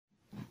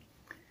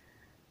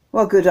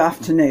Well, good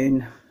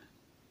afternoon.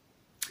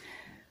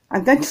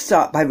 I'm going to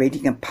start by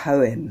reading a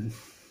poem.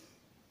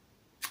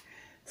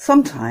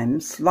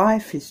 Sometimes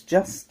life is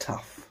just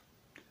tough.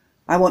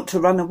 I want to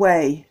run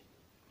away,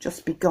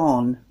 just be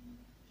gone,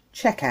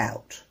 check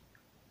out.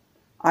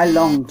 I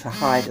long to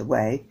hide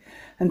away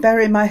and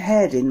bury my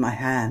head in my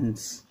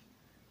hands,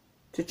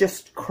 to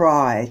just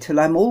cry till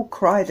I'm all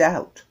cried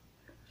out.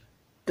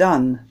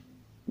 Done,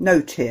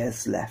 no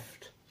tears left.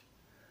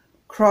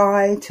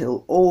 Cry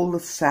till all the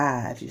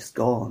sad is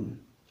gone.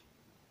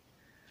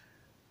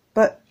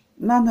 But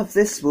none of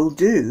this will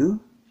do.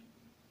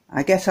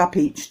 I get up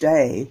each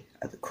day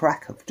at the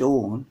crack of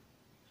dawn.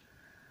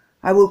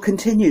 I will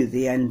continue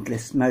the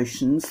endless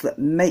motions that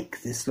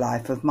make this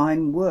life of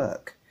mine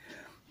work,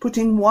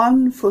 putting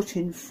one foot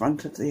in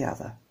front of the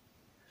other,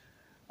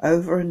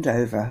 over and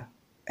over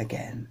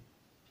again.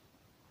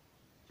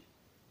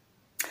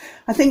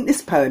 I think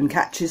this poem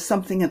catches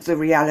something of the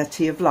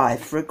reality of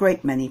life for a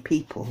great many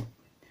people.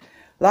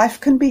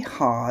 Life can be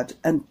hard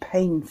and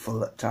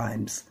painful at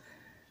times,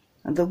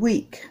 and the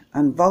weak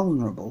and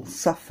vulnerable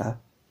suffer.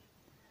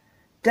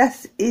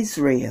 Death is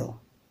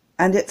real,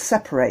 and it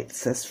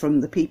separates us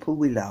from the people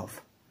we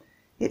love.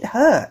 It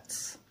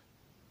hurts.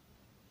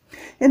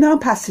 In our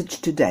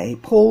passage today,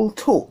 Paul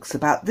talks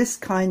about this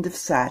kind of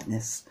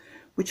sadness,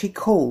 which he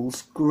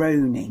calls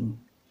groaning.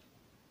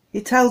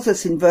 He tells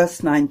us in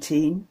verse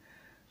 19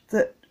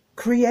 that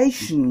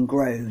creation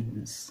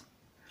groans.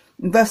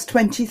 In verse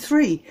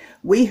 23,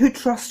 we who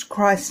trust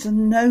Christ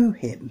and know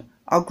him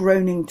are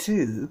groaning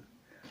too.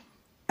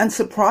 And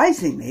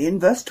surprisingly,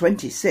 in verse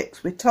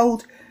 26, we're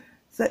told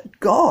that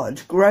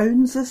God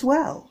groans as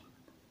well.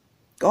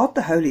 God,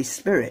 the Holy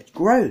Spirit,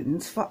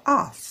 groans for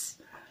us,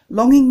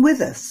 longing with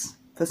us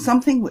for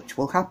something which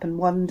will happen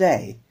one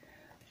day,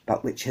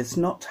 but which has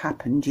not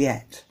happened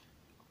yet.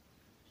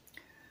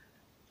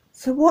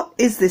 So what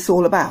is this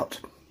all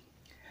about?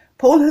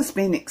 Paul has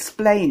been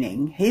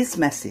explaining his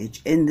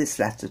message in this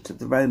letter to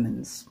the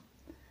Romans.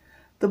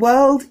 The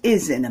world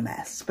is in a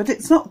mess, but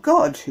it's not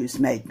God who's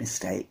made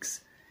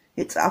mistakes.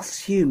 It's us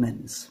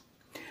humans.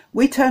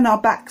 We turn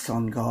our backs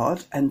on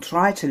God and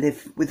try to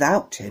live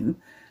without him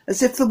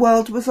as if the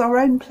world was our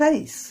own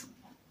place,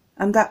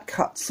 and that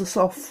cuts us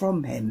off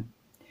from him.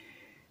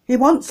 He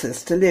wants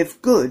us to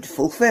live good,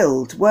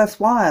 fulfilled,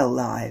 worthwhile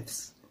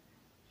lives.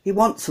 He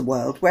wants a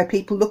world where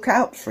people look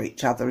out for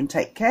each other and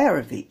take care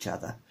of each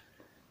other.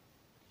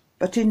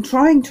 But in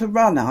trying to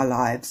run our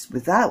lives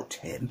without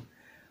him,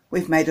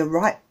 we've made a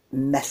right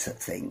mess of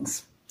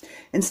things.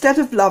 Instead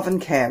of love and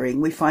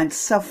caring, we find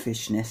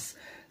selfishness,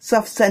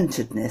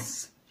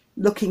 self-centeredness,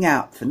 looking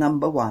out for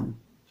number one.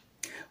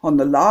 On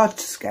the large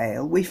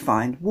scale, we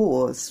find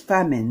wars,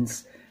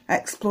 famines,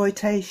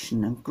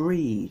 exploitation and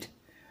greed.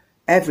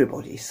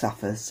 Everybody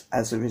suffers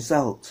as a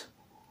result.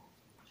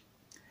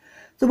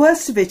 The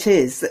worst of it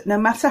is that no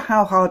matter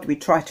how hard we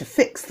try to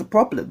fix the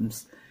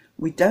problems,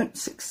 we don't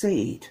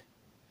succeed.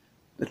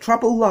 The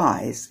trouble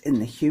lies in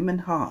the human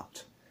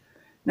heart.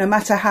 No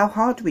matter how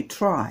hard we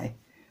try,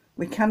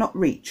 we cannot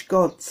reach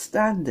God's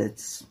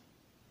standards.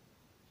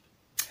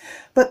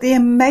 But the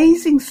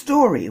amazing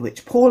story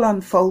which Paul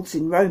unfolds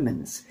in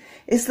Romans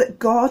is that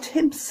God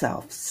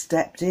himself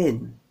stepped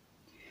in.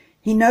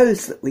 He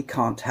knows that we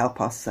can't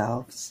help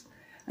ourselves,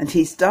 and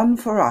he's done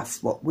for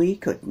us what we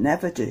could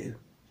never do.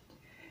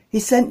 He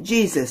sent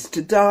Jesus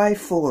to die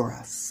for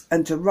us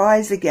and to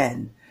rise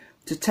again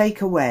to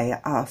take away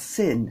our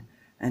sin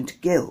and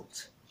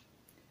guilt.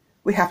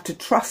 We have to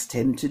trust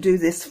him to do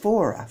this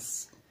for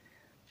us.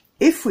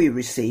 If we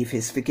receive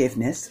his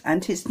forgiveness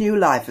and his new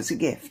life as a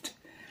gift,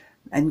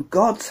 and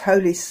God's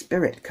Holy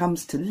Spirit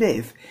comes to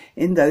live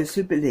in those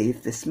who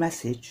believe this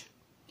message,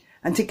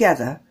 and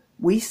together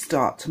we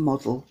start to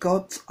model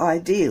God's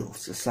ideal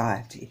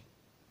society.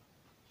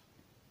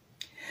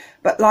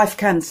 But life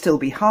can still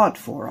be hard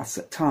for us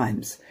at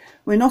times.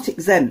 We're not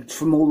exempt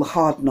from all the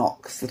hard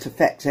knocks that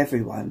affect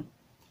everyone.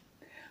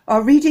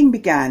 Our reading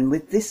began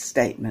with this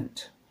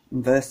statement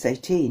in verse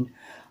 18.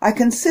 I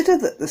consider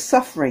that the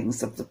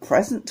sufferings of the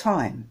present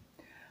time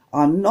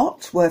are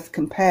not worth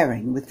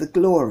comparing with the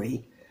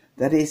glory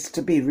that is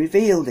to be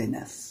revealed in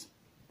us.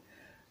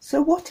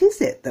 So what is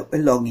it that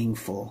we're longing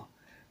for?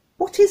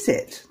 What is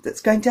it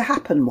that's going to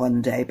happen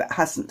one day but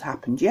hasn't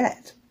happened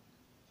yet?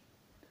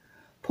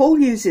 Paul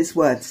uses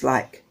words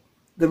like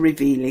the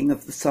revealing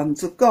of the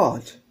sons of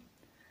God,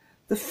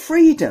 the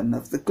freedom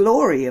of the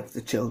glory of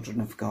the children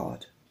of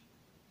God.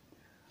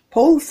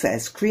 Paul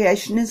says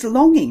creation is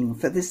longing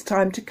for this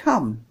time to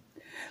come,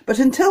 but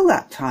until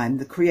that time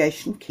the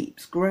creation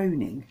keeps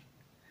groaning.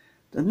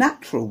 The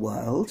natural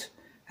world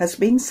has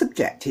been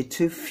subjected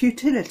to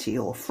futility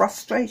or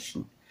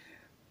frustration.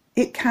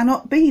 It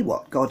cannot be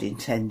what God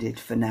intended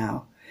for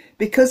now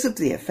because of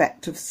the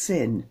effect of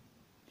sin.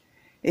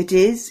 It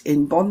is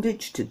in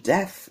bondage to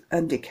death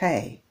and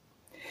decay.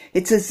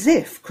 It's as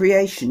if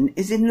creation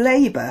is in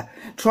labour,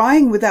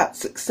 trying without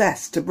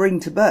success to bring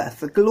to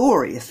birth a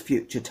glorious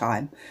future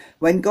time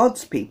when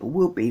God's people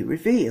will be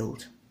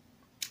revealed.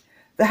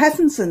 The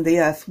heavens and the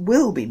earth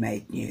will be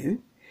made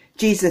new.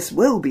 Jesus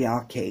will be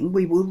our King.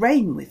 We will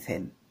reign with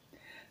him.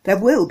 There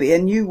will be a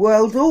new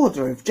world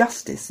order of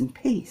justice and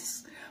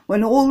peace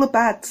when all the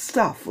bad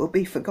stuff will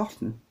be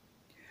forgotten.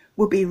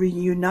 We'll be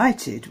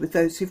reunited with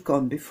those who've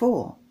gone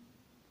before.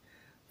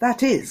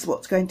 That is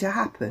what's going to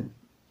happen.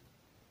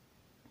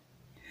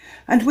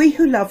 And we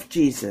who love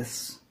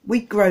Jesus,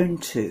 we groan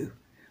too.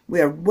 We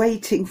are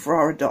waiting for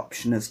our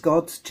adoption as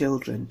God's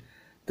children,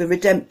 the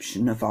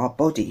redemption of our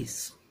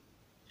bodies.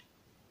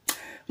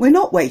 We're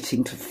not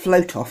waiting to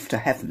float off to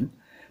heaven,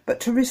 but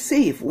to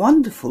receive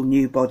wonderful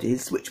new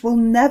bodies which will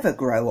never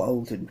grow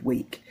old and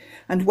weak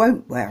and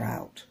won't wear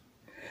out.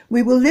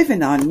 We will live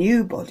in our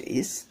new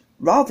bodies,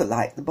 rather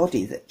like the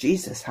body that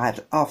Jesus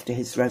had after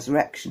his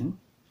resurrection,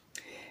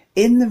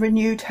 in the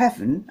renewed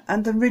heaven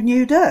and the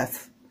renewed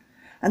earth.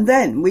 And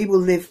then we will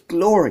live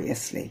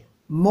gloriously,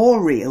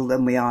 more real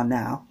than we are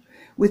now,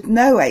 with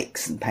no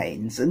aches and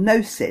pains and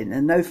no sin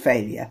and no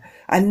failure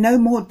and no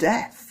more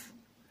death.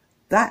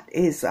 That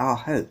is our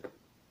hope.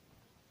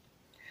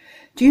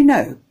 Do you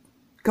know,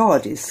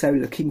 God is so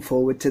looking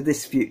forward to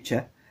this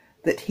future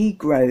that he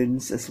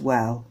groans as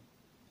well.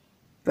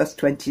 Verse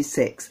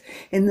 26,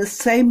 in the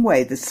same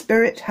way the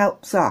Spirit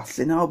helps us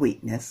in our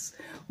weakness.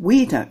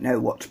 We don't know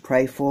what to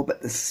pray for,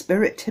 but the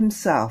Spirit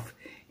himself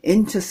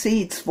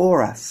intercedes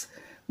for us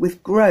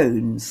with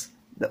groans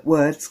that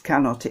words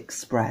cannot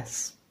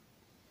express.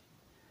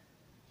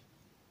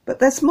 But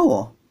there's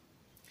more.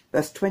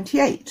 Verse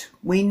 28,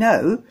 we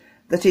know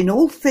that in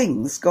all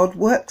things God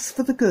works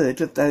for the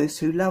good of those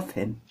who love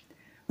him,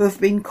 who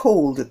have been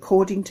called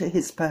according to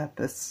his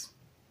purpose.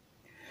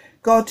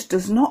 God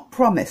does not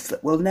promise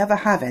that we'll never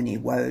have any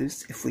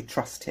woes if we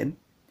trust him.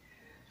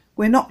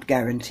 We're not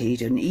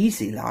guaranteed an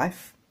easy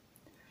life.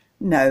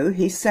 No,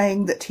 he's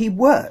saying that he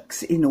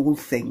works in all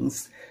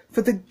things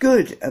for the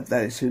good of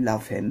those who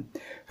love him,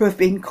 who have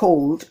been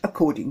called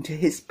according to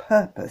his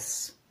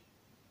purpose.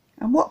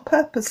 And what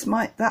purpose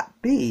might that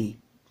be?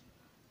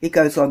 He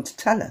goes on to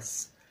tell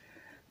us,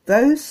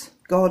 those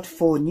God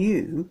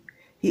foreknew,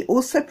 he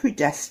also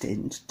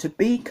predestined to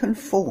be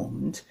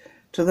conformed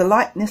to the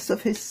likeness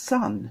of his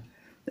Son,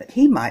 that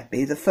he might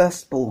be the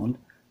firstborn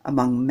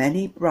among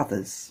many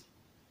brothers.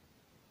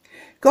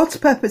 God's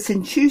purpose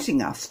in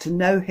choosing us to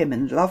know him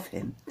and love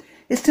him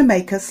is to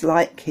make us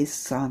like his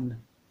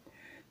Son.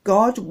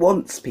 God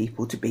wants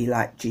people to be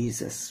like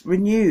Jesus,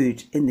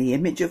 renewed in the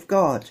image of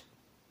God.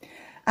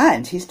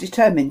 And he's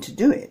determined to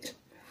do it.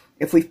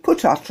 If we've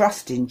put our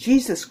trust in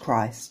Jesus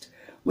Christ,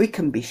 we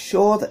can be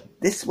sure that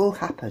this will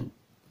happen.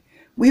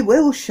 We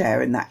will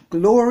share in that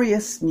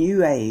glorious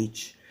new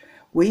age,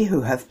 we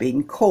who have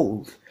been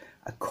called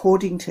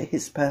according to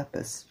his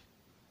purpose.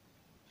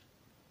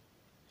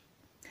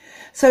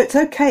 So it's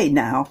okay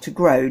now to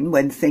groan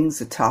when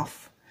things are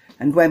tough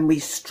and when we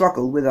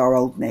struggle with our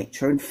old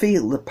nature and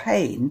feel the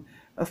pain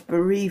of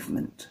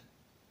bereavement.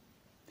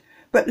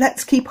 But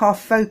let's keep our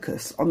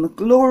focus on the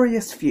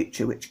glorious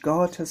future which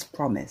God has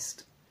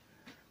promised.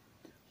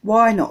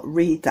 Why not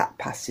read that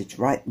passage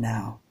right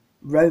now?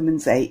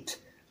 Romans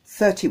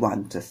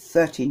 8:31 to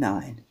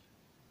 39.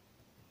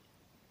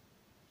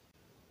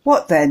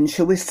 What then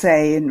shall we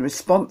say in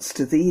response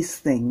to these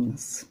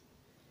things?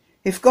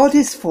 If God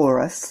is for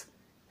us,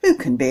 who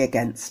can be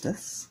against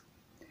us?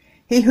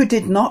 He who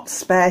did not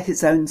spare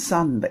his own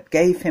Son, but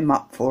gave him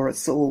up for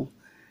us all,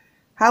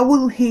 how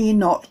will he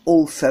not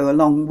also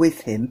along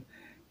with him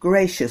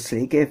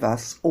graciously give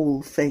us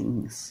all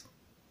things?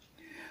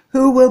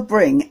 Who will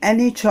bring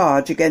any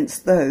charge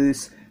against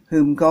those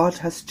whom God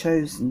has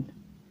chosen?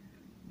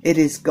 It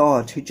is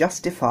God who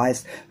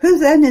justifies. Who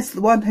then is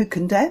the one who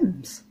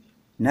condemns?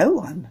 No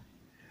one.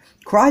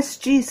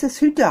 Christ Jesus,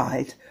 who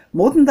died,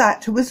 more than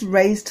that, who was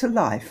raised to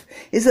life,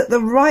 is at the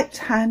right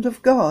hand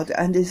of God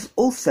and is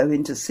also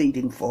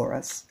interceding for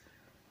us.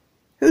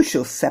 Who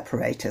shall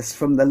separate us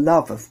from the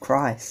love of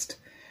Christ?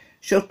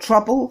 Shall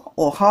trouble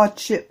or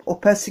hardship or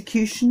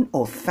persecution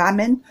or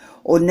famine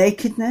or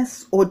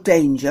nakedness or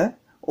danger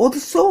or the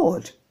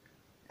sword?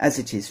 As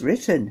it is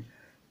written,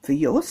 for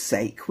your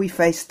sake we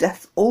face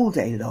death all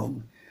day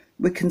long.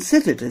 We're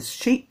considered as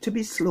sheep to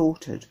be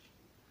slaughtered.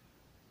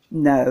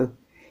 No,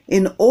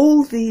 in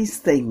all these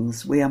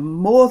things we are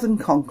more than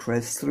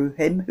conquerors through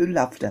him who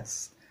loved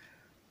us.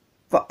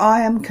 For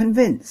I am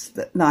convinced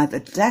that neither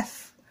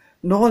death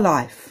nor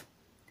life,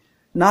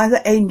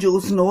 neither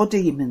angels nor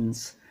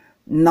demons,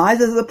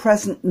 neither the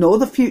present nor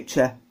the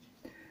future,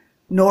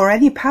 nor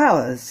any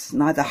powers,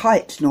 neither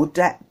height nor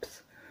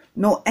depth,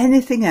 nor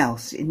anything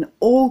else in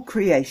all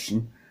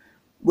creation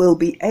will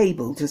be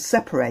able to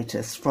separate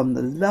us from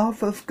the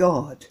love of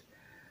God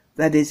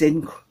that is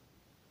in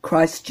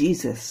Christ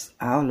Jesus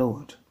our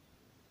Lord.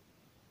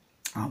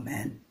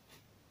 Amen.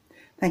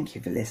 Thank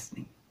you for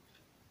listening.